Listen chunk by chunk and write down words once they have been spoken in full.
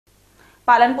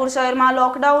પાલનપુર શહેરમાં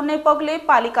લોકડાઉનને પગલે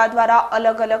પાલિકા દ્વારા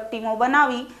અલગ અલગ ટીમો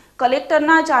બનાવી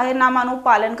કલેક્ટરના જાહેરનામાનું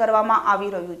પાલન કરવામાં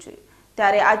આવી રહ્યું છે।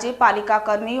 ત્યારે આજે પાલિકા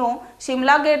કર્મીઓ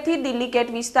શિમલા ગેટથી દિલ્હી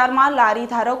ગેટ વિસ્તારમાં લારી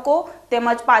ધારકો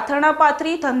તેમજ પાથરણા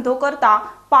પાથરી ધંધો કરતા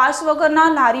પાસ વગરના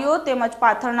લારીઓ તેમજ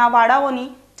પાથરણા વાળાઓની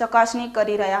ચકાસણી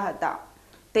કરી રહ્યા હતા।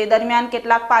 તે દરમિયાન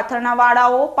કેટલાક પાથરણા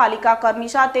વાળાઓ પાલિકા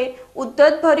કર્મી સાથે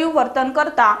ઉદ્ધતભર્યું વર્તન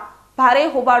કરતા ભારે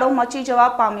હોબાળો મચી જવા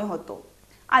પામ્યો હતો।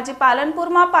 આજે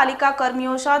પાલનપુરમાં પાલિકા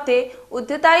કર્મીઓ સાથે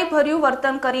ઉદ્ધતાઈ ભર્યું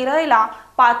વર્તન કરી રહેલા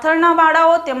પાથરણા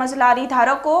વાળાઓ તેમજ લારી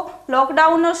ધારકો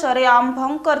લોકડાઉનનો સરેઆમ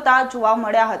ભંગ કરતા જોવા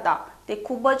મળ્યા હતા। તે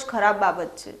ખૂબ જ ખરાબ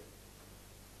બાબત છે।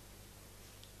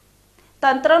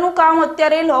 તંત્રનું કામ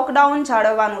અત્યારે લોકડાઉન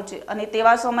જાળવવાનું છે અને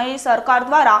તેવા સમયે સરકાર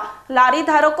દ્વારા લારી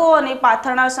ધારકો અને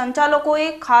પાથરણા સંચાલકોએ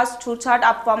ખાસ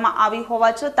છૂટછાટ આપવામાં આવી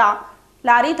હોવા છતાં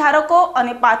લારી ધારકો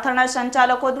અને પાથરણા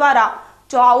સંચાલકો દ્વારા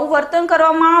જો આવું વર્તન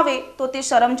કરવામાં આવે તો તે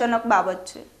શરમજનક બાબત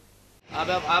છે।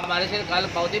 आप मारे से काल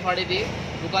पावती फाड़ी थी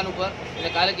दुकान ऊपर એટલે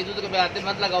કાલે કીધું હતું કે ભાઈ હાથે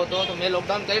મત લગાવતો તો મેં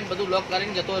લોકડાઉન કરીને બધું લોક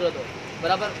કરીને જતો રહ્યો હતો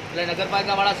બરાબર। એટલે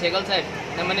નગરપાલિકા વાળા સેગલ સાહેબ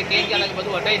ને મને કહે કે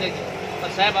બધું હટાવી દેજો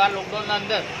પણ સાહેબ આ લોકડાઉનના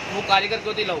અંદર હું કારીગર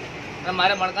ક્યાંથી લઉં અને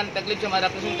મારે મણકાની તકલીફ છે, મારે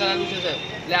ઓપરેશન કરાવેલું છે સાહેબ।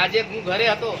 એટલે આજે હું ઘરે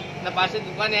હતો ને પાસે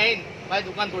દુકાને આવીને મારી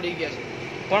દુકાન તોડી ગયા છે।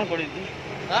 કોણ તોડી હતી?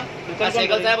 હા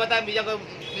સેગલ સાહેબ હતા,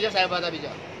 બીજા સાહેબ હતા।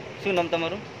 બીજા શું નામ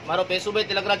તમારું? મારો પેશુભાઈ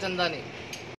તિલકરાજ ચંદાની।